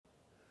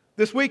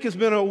This week has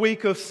been a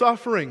week of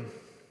suffering.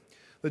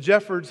 The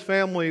Jeffords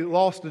family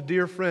lost a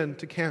dear friend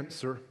to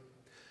cancer.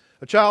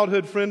 A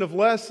childhood friend of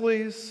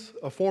Leslie's,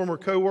 a former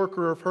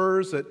co-worker of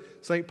hers at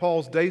St.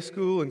 Paul's Day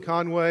School in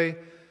Conway,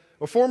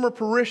 a former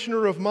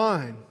parishioner of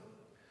mine.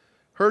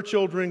 Her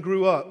children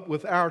grew up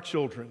with our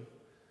children.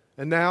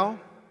 And now,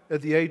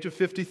 at the age of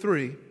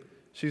 53,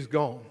 she's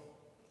gone.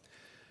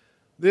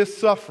 This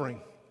suffering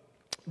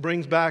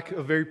brings back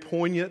a very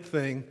poignant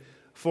thing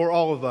for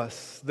all of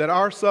us, that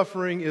our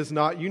suffering is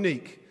not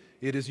unique,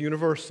 it is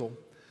universal.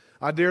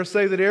 I dare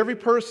say that every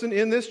person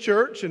in this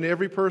church and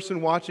every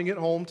person watching at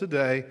home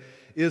today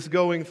is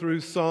going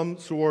through some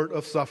sort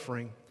of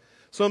suffering,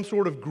 some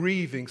sort of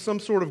grieving, some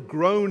sort of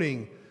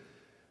groaning.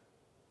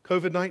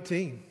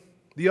 COVID-19,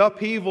 the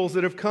upheavals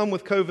that have come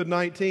with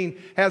COVID-19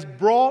 has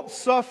brought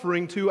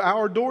suffering to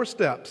our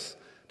doorsteps,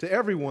 to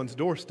everyone's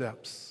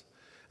doorsteps.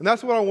 And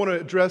that's what I want to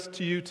address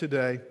to you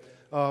today.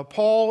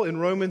 Paul in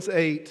Romans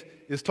 8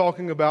 is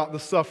talking about the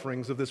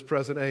sufferings of this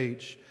present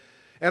age.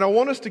 And I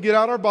want us to get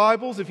out our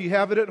Bibles, if you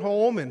have it at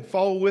home, and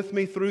follow with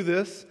me through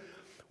this.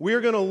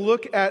 We're going to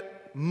look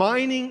at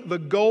mining the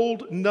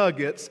gold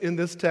nuggets in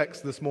this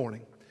text this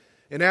morning.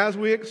 And as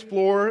we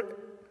explore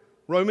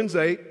Romans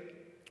 8,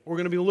 we're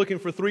going to be looking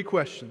for three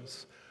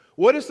questions.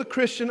 What is the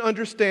Christian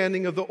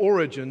understanding of the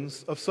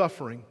origins of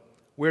suffering?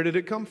 Where did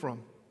it come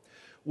from?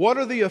 What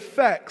are the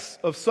effects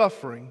of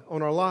suffering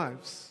on our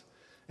lives?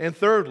 And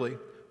thirdly,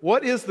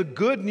 what is the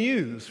good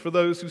news for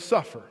those who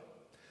suffer?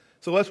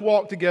 So let's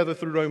walk together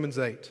through Romans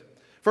 8.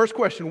 First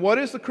question, what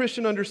is the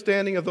Christian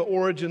understanding of the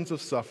origins of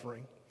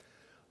suffering?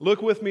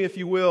 Look with me, if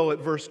you will, at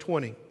verse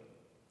 20.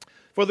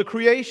 For the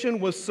creation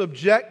was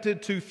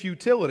subjected to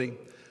futility,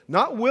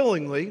 not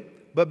willingly,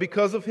 but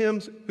because of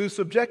him who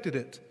subjected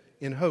it,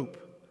 in hope.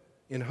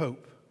 In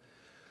hope.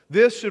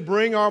 This should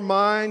bring our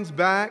minds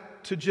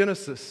back to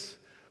Genesis.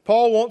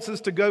 Paul wants us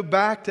to go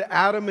back to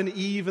Adam and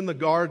Eve in the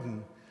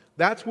garden.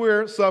 That's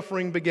where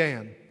suffering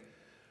began.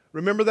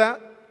 Remember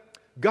that?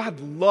 God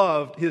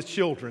loved His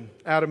children,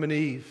 Adam and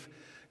Eve.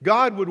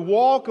 God would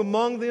walk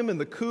among them in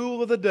the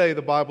cool of the day,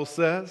 the Bible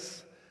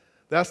says.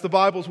 That's the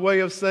Bible's way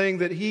of saying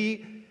that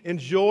He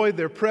enjoyed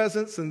their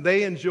presence and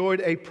they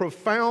enjoyed a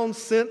profound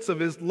sense of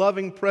His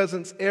loving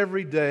presence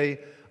every day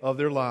of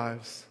their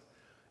lives.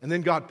 And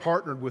then God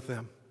partnered with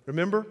them.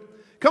 Remember?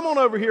 Come on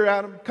over here,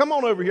 Adam. Come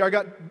on over here. I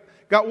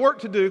got work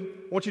to do.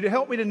 I want you to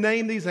help me to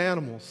name these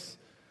animals.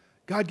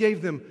 God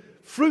gave them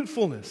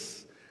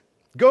fruitfulness.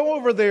 Go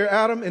over there,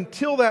 Adam, and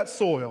till that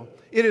soil.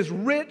 It is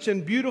rich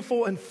and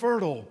beautiful and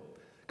fertile.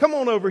 Come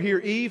on over here,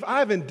 Eve.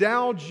 I've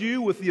endowed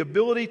you with the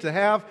ability to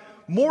have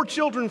more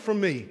children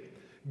from me.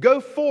 Go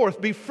forth,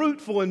 be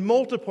fruitful, and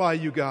multiply,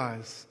 you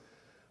guys.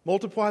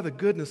 Multiply the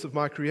goodness of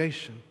my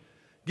creation.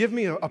 Give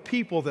me a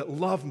people that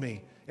love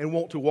me and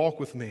want to walk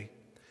with me.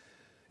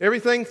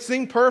 Everything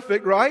seemed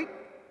perfect, right?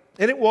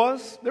 And it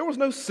was. There was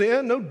no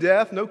sin, no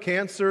death, no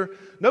cancer,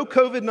 no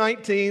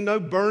COVID-19, no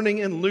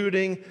burning and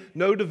looting,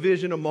 no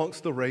division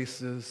amongst the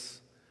races.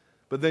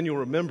 But then you'll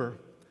remember,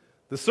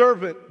 the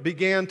serpent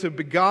began to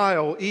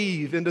beguile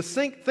Eve into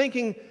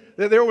thinking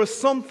that there was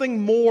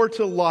something more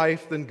to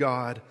life than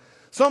God,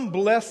 some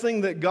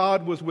blessing that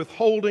God was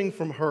withholding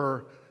from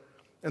her.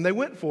 And they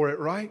went for it,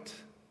 right?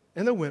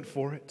 And they went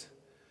for it.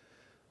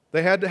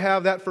 They had to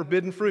have that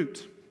forbidden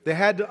fruit. They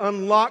had to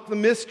unlock the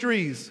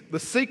mysteries, the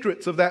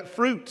secrets of that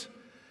fruit.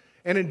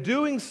 And in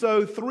doing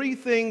so, three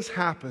things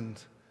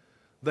happened.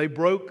 They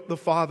broke the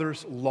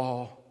Father's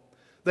law.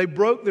 They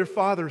broke their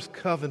Father's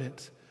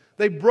covenant.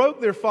 They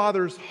broke their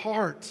Father's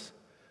heart.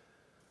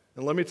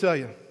 And let me tell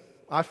you,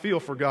 I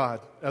feel for God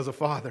as a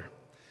father.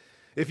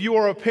 If you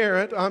are a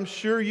parent, I'm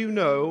sure you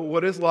know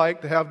what it's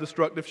like to have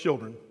destructive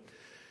children.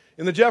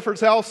 In the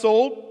Jeffords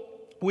household,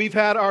 we've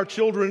had our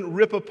children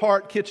rip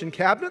apart kitchen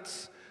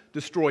cabinets,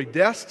 destroy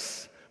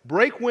desks,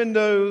 break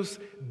windows,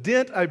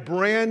 dent a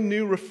brand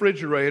new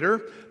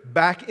refrigerator,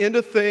 back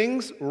into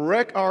things,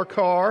 wreck our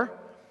car.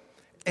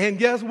 And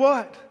guess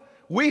what?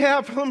 We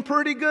have some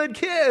pretty good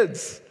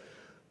kids.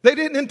 They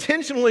didn't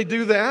intentionally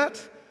do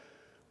that.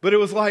 But it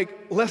was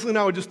like Leslie and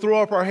I would just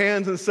throw up our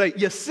hands and say,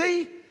 you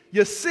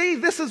see,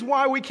 this is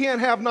why we can't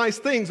have nice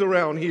things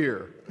around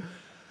here.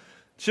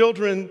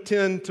 Children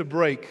tend to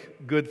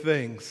break good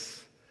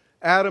things.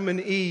 Adam and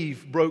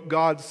Eve broke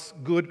God's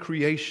good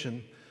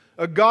creation.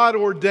 A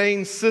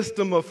God-ordained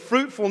system of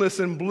fruitfulness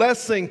and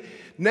blessing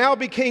now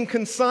became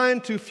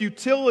consigned to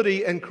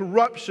futility and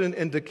corruption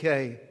and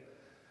decay.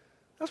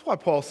 That's why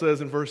Paul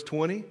says in verse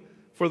 20,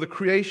 for the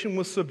creation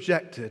was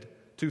subjected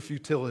to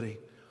futility.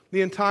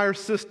 The entire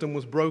system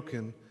was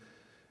broken.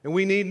 And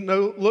we need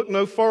look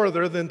no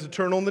further than to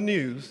turn on the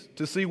news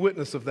to see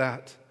witness of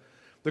that.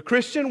 The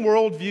Christian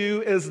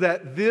worldview is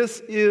that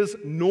this is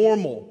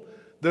normal.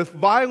 The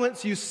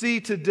violence you see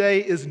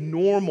today is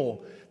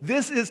normal.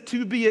 This is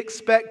to be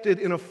expected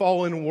in a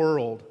fallen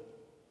world.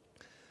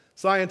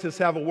 Scientists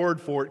have a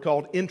word for it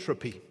called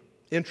entropy.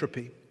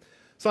 Entropy.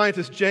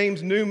 Scientist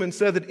James Newman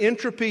said that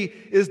entropy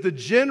is the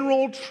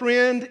general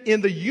trend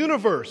in the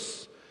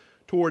universe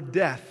toward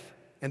death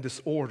and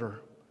disorder.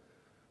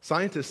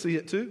 Scientists see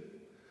it too.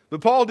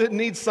 But Paul didn't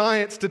need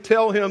science to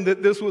tell him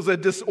that this was a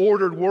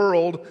disordered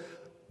world.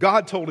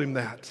 God told him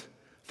that.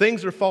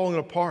 Things are falling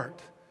apart.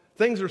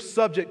 Things are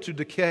subject to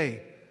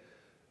decay.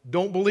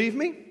 Don't believe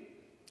me?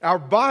 Our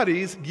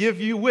bodies give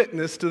you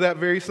witness to that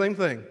very same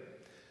thing.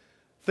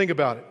 Think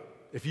about it.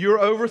 If you're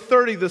over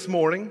 30 this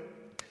morning,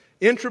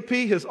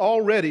 entropy has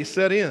already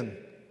set in.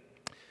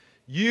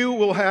 You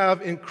will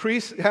have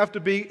to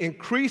be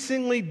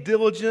increasingly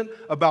diligent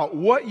about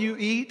what you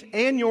eat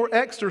and your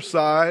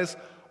exercise,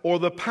 or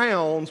the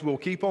pounds will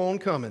keep on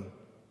coming.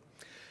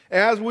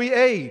 As we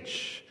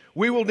age,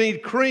 we will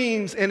need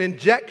creams and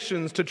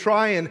injections to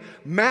try and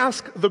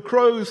mask the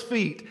crow's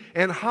feet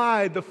and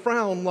hide the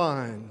frown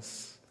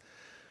lines.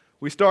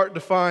 We start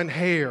to find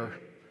hair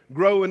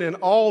growing in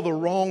all the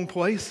wrong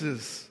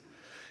places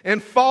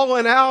and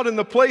falling out in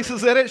the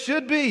places that it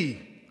should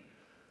be.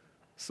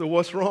 So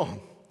what's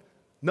wrong?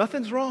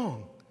 Nothing's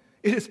wrong.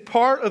 It is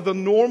part of the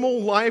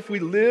normal life we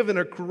live in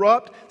a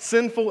corrupt,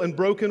 sinful, and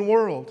broken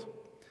world.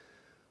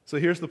 So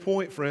here's the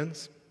point,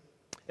 friends.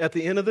 At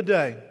the end of the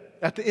day,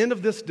 at the end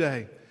of this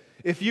day,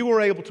 if you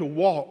were able to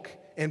walk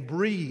and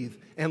breathe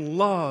and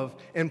love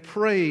and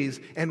praise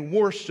and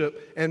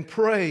worship and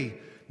pray,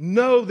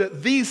 know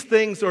that these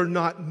things are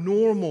not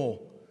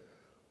normal.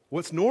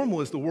 What's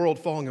normal is the world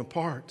falling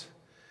apart.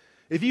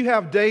 If you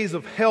have days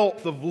of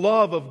health, of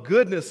love, of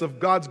goodness, of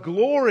God's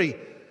glory,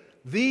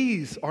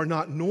 these are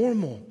not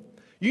normal.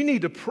 You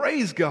need to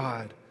praise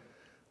God.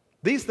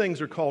 These things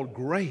are called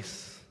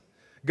grace.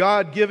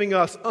 God giving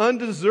us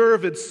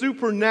undeserved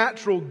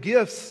supernatural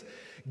gifts,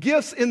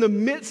 gifts in the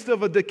midst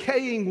of a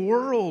decaying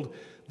world.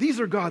 These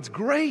are God's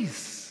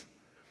grace.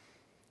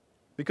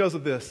 Because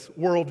of this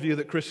worldview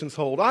that Christians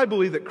hold, I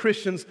believe that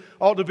Christians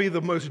ought to be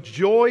the most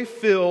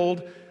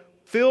joy-filled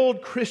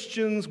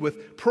Christians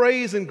with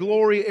praise and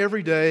glory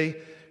every day.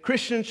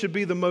 Christians should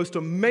be the most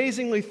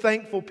amazingly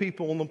thankful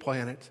people on the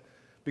planet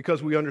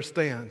because we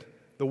understand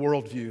the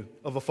worldview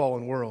of a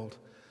fallen world.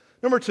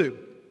 Number 2,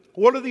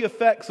 what are the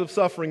effects of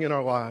suffering in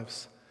our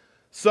lives?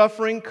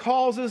 Suffering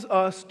causes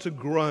us to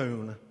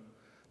groan.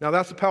 Now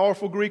that's a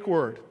powerful Greek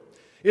word.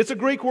 It's a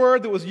Greek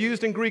word that was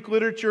used in Greek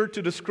literature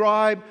to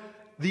describe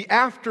the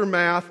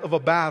aftermath of a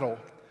battle.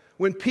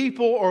 When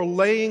people are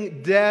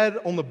laying dead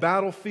on the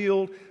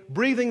battlefield,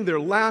 breathing their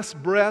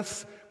last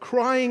breaths,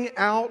 crying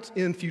out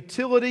in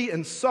futility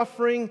and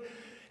suffering,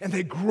 and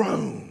they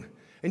groan.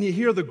 And you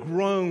hear the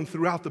groan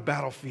throughout the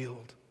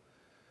battlefield.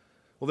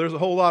 Well, there's a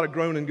whole lot of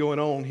groaning going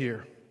on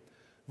here.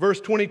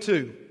 Verse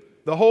 22,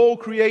 the whole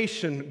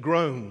creation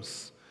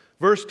groans.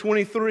 Verse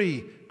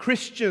 23,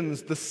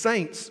 Christians, the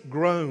saints,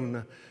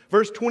 groan.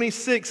 Verse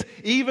 26,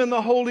 even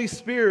the Holy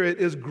Spirit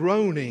is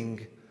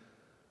groaning.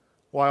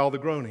 Why all the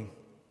groaning?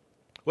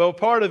 Well,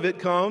 part of it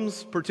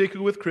comes,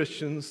 particularly with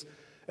Christians,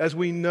 as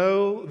we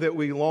know that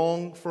we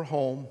long for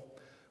home.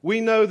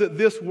 We know that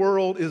this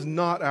world is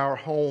not our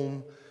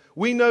home.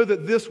 We know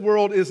that this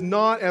world is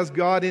not as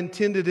God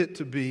intended it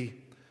to be.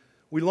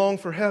 We long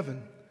for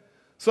heaven.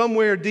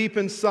 Somewhere deep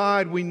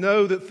inside, we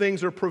know that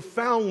things are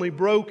profoundly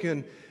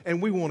broken,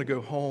 and we want to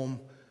go home.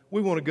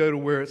 We want to go to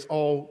where it's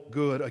all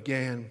good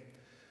again.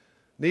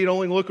 Need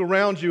only look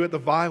around you at the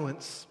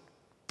violence.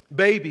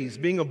 Babies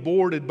being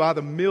aborted by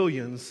the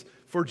millions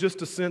for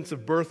just a sense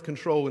of birth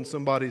control in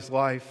somebody's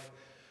life.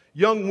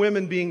 Young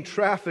women being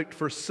trafficked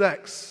for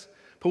sex.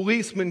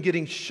 Policemen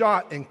getting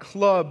shot and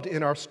clubbed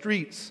in our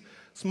streets.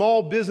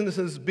 Small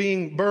businesses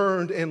being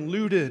burned and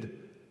looted.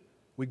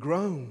 We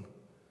groan.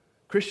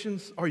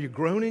 Christians, are you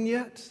groaning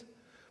yet?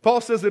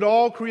 Paul says that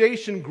all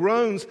creation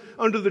groans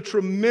under the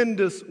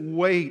tremendous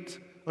weight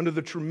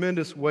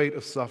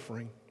of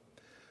suffering.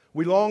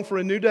 We long for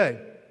a new day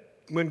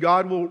when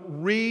God will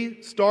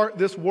restart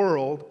this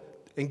world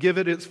and give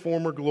it its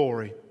former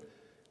glory.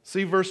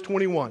 See verse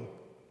 21.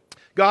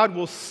 God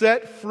will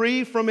set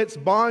free from its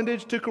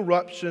bondage to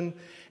corruption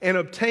and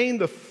obtain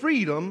the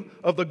freedom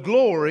of the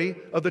glory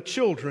of the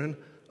children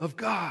of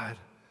God.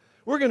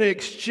 We're going to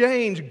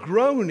exchange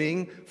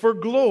groaning for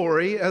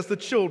glory as the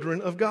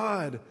children of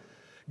God.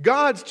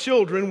 God's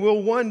children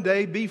will one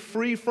day be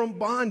free from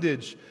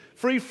bondage,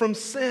 free from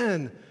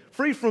sin,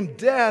 free from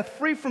death,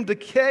 free from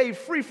decay,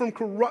 free from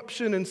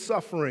corruption and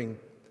suffering.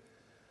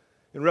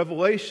 In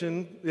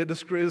Revelation, it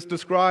is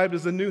described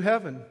as a new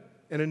heaven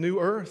and a new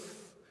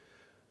earth.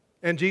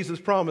 And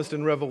Jesus promised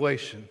in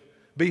Revelation,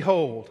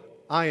 "Behold,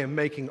 I am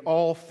making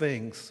all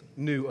things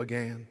new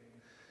again."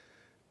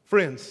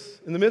 Friends,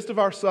 in the midst of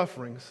our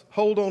sufferings,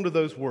 hold on to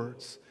those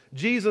words.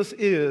 Jesus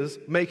is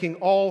making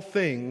all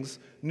things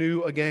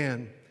new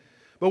again.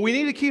 But we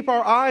need to keep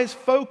our eyes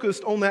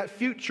focused on that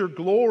future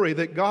glory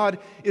that God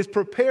is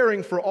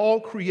preparing for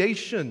all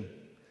creation.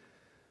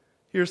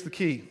 Here's the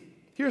key.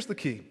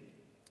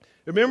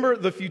 Remember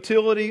the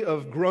futility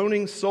of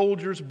groaning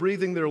soldiers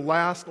breathing their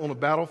last on a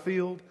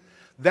battlefield?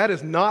 That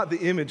is not the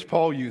image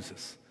Paul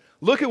uses.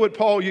 Look at what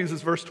Paul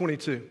uses, verse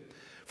 22.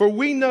 For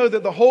we know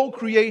that the whole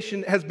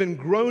creation has been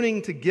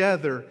groaning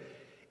together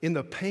in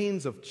the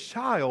pains of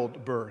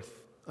childbirth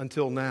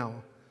until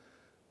now.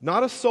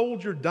 Not a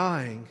soldier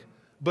dying,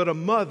 but a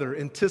mother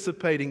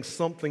anticipating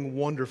something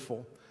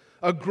wonderful.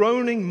 a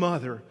groaning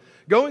mother,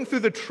 going through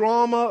the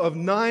trauma of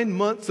 9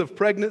 months of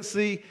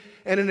pregnancy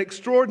and an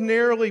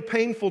extraordinarily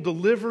painful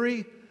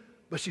delivery,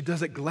 but she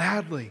does it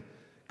gladly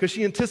because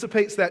she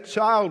anticipates that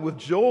child with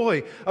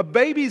joy. A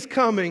baby's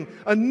coming,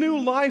 a new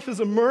life is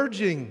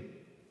emerging.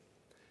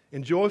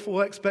 In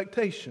joyful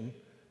expectation,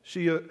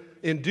 she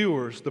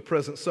endures the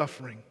present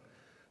suffering.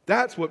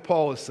 That's what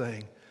Paul is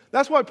saying.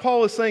 That's why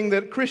Paul is saying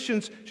that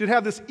Christians should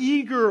have this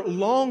eager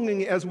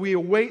longing as we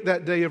await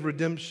that day of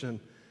redemption.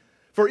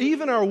 For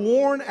even our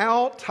worn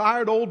out,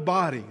 tired old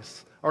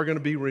bodies are going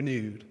to be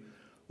renewed.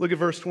 Look at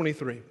verse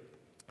 23.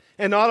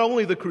 And not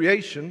only the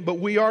creation, but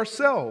we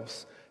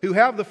ourselves, who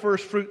have the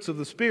first fruits of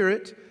the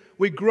Spirit,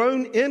 we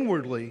groan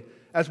inwardly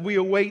as we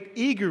await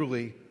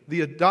eagerly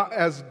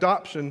as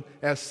adoption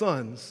as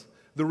sons,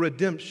 the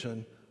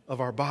redemption of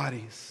our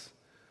bodies.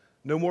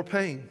 No more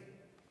pain,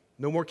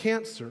 no more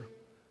cancer,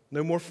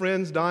 no more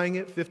friends dying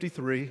at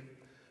 53,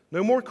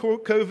 no more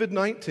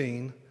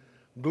COVID-19.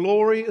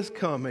 Glory is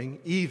coming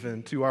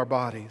even to our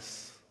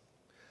bodies.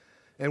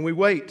 And we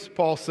wait,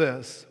 Paul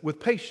says,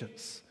 with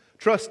patience,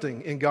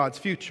 trusting in God's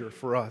future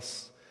for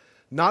us.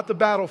 Not the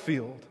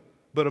battlefield,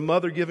 but a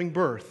mother giving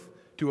birth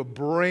to a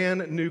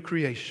brand new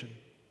creation.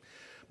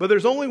 But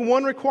there's only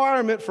one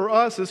requirement for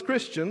us as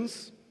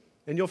Christians,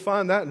 and you'll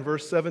find that in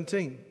verse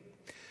 17.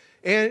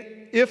 And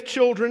if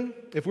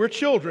we're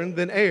children,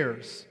 then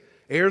heirs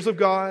of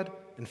God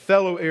and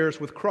fellow heirs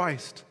with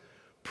Christ,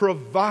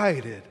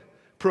 provided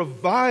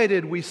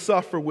we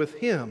suffer with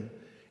Him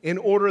in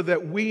order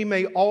that we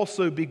may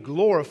also be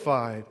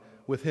glorified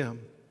with Him.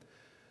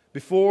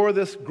 Before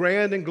this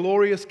grand and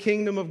glorious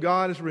kingdom of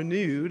God is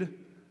renewed,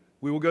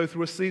 we will go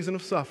through a season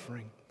of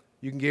suffering.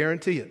 You can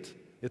guarantee it.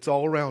 It's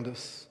all around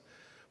us.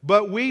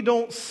 But we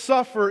don't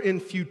suffer in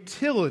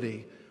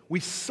futility. We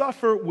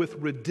suffer with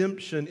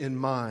redemption in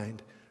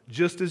mind,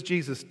 just as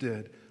Jesus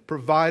did,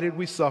 provided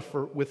we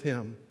suffer with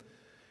Him.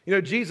 You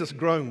know, Jesus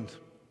groaned.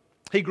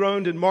 He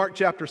groaned in Mark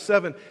chapter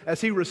 7 as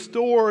He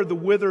restored the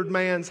withered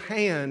man's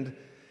hand.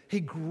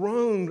 He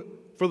groaned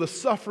for the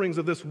sufferings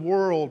of this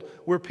world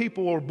where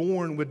people are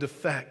born with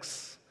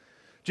defects.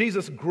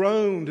 Jesus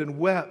groaned and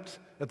wept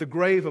at the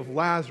grave of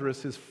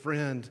Lazarus, his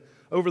friend,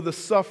 over the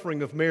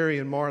suffering of Mary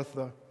and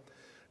Martha.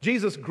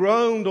 Jesus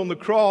groaned on the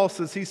cross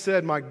as He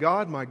said, my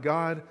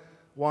God,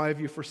 why have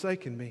you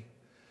forsaken me?"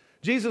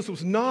 Jesus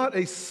was not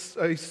a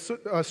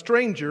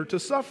stranger to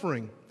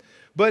suffering,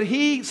 but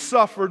He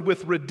suffered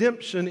with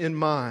redemption in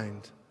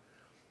mind.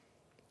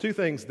 Two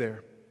things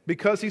there.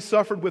 Because He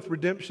suffered with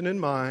redemption in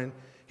mind,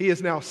 He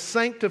has now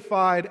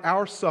sanctified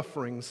our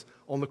sufferings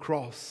on the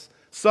cross.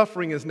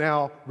 Suffering is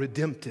now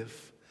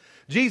redemptive.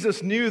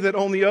 Jesus knew that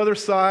on the other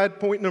side,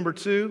 point number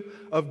 2,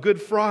 of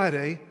Good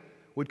Friday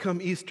would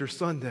come Easter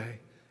Sunday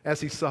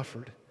as He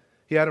suffered.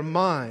 He had a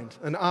mind,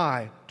 an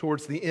eye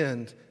towards the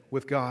end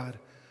with God.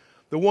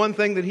 The one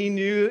thing that He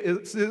knew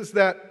is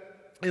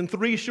that in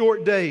 3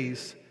 short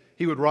days,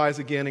 He would rise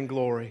again in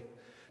glory.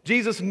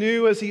 Jesus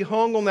knew as He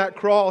hung on that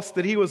cross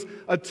that He was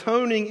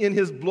atoning in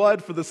His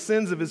blood for the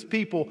sins of His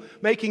people,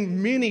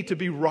 making many to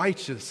be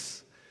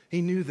righteous.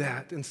 He knew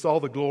that and saw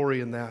the glory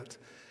in that.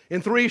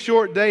 In 3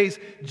 short days,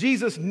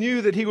 Jesus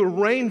knew that He would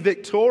reign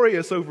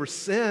victorious over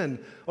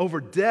sin,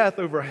 over death,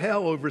 over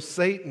hell, over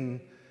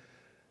Satan.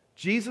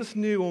 Jesus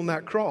knew on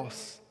that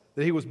cross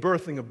that He was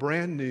birthing a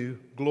brand new,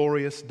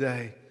 glorious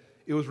day.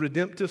 It was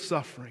redemptive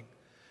suffering.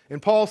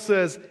 And Paul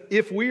says,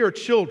 if we are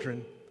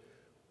children,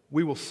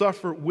 we will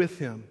suffer with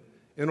Him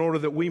in order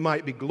that we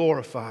might be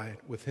glorified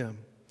with Him.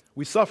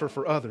 We suffer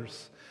for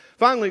others.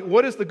 Finally,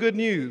 what is the good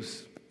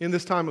news in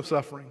this time of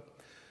suffering?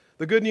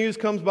 The good news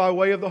comes by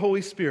way of the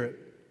Holy Spirit.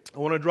 I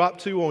want to drop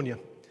 2 on you.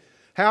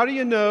 How do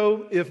you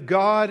know if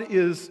God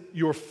is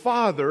your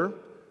father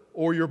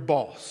or your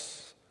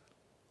boss?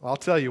 I'll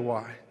tell you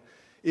why.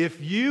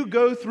 If you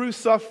go through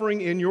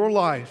suffering in your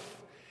life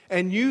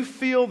and you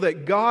feel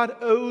that God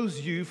owes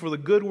you for the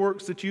good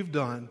works that you've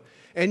done,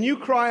 and you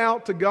cry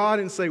out to God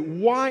and say,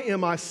 why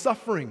am I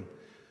suffering?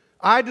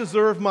 I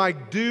deserve my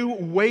due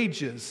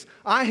wages.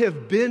 I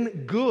have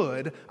been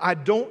good. I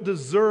don't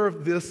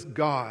deserve this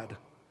God.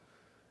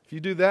 If you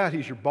do that,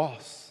 He's your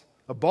boss.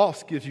 A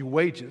boss gives you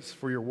wages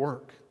for your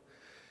work.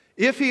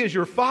 If He is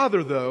your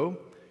father, though,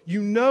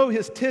 you know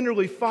His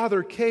tenderly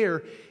father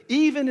care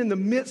even in the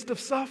midst of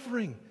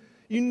suffering.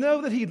 You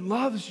know that He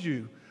loves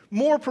you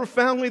more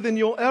profoundly than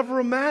you'll ever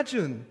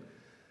imagine.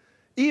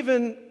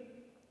 Even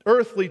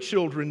earthly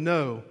children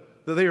know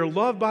that they are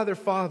loved by their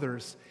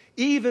fathers.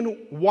 Even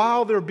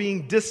while they're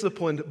being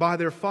disciplined by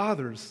their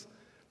fathers,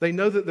 they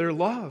know that they're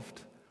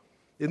loved.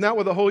 Isn't that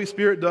what the Holy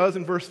Spirit does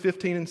in verse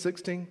 15 and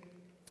 16?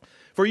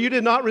 For you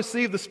did not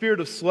receive the spirit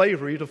of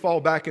slavery to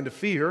fall back into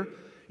fear.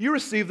 You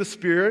received the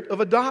spirit of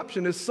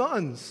adoption as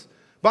sons,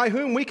 by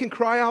whom we can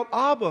cry out,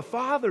 Abba,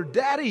 Father,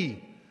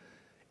 Daddy.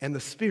 And the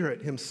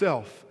Spirit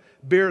Himself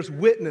bears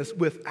witness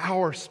with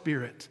our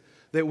spirit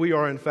that we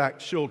are in fact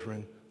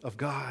children of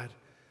God.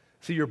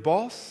 Is He your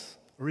boss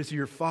or is He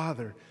your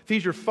father? If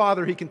He's your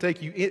father, He can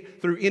take you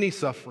through any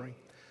suffering.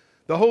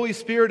 The Holy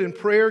Spirit in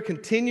prayer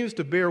continues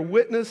to bear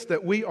witness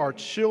that we are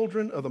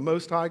children of the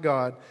Most High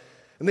God.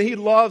 And then he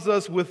loves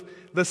us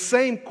with the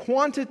same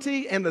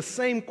quantity and the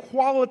same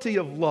quality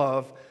of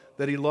love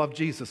that he loved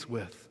Jesus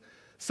with.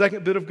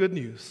 Second bit of good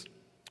news.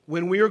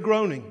 When we are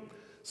groaning,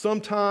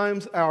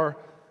 sometimes our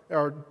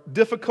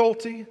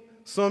difficulty,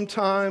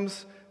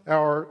 sometimes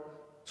our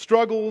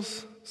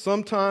struggles,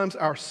 sometimes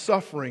our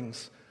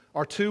sufferings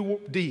are too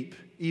deep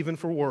even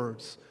for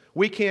words.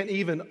 We can't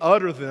even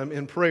utter them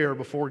in prayer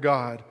before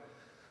God.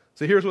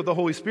 So here's what the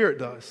Holy Spirit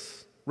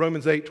does.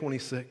 Romans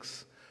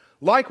 8:26.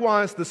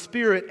 Likewise, the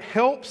Spirit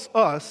helps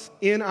us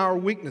in our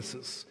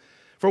weaknesses.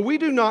 For we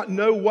do not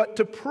know what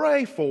to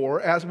pray for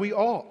as we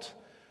ought.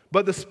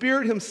 But the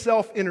Spirit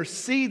himself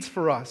intercedes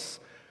for us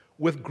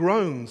with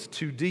groans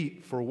too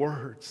deep for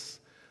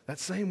words. That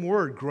same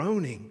word,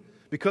 groaning,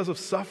 because of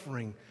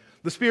suffering.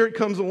 The Spirit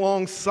comes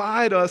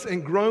alongside us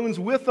and groans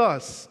with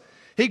us.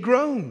 He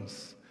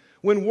groans.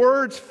 When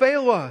words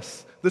fail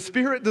us, the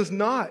Spirit does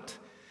not.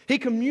 He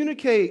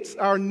communicates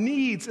our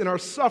needs and our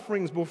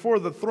sufferings before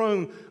the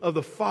throne of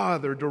the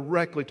Father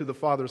directly to the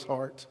Father's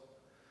heart.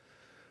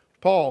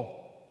 Paul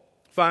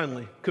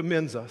finally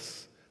commends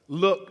us.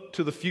 Look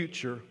to the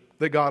future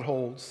that God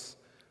holds.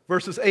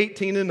 Verses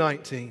 18 and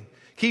 19.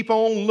 Keep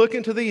on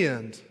looking to the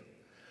end.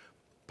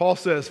 Paul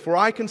says, for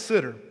I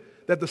consider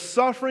that the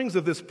sufferings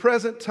of this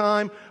present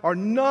time are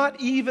not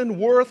even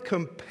worth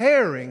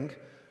comparing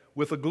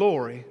with the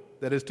glory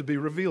that is to be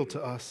revealed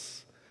to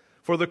us.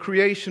 For the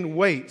creation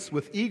waits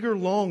with eager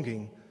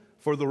longing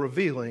for the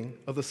revealing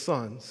of the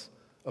sons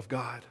of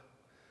God.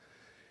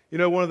 You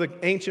know, one of the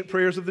ancient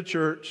prayers of the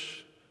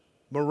church,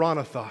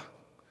 Maranatha,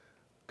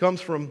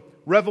 comes from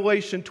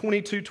Revelation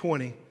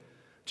 22:20.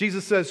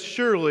 Jesus says,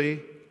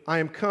 surely I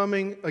am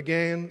coming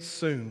again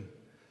soon.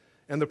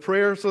 And the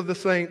prayers of the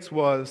saints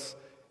was,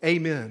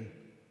 Amen.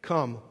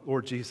 Come,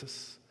 Lord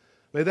Jesus.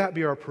 May that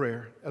be our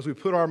prayer as we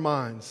put our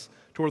minds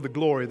toward the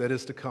glory that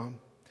is to come.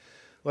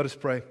 Let us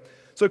pray.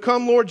 So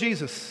come, Lord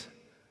Jesus.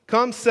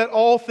 Come set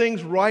all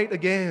things right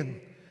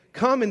again.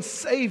 Come and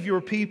save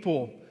your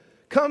people.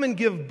 Come and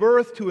give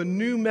birth to a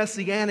new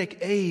messianic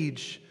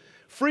age,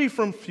 free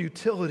from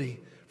futility,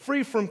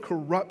 free from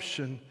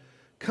corruption.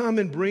 Come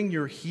and bring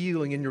your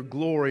healing and your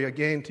glory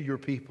again to your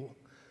people.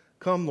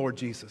 Come, Lord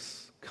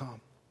Jesus.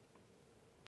 Come.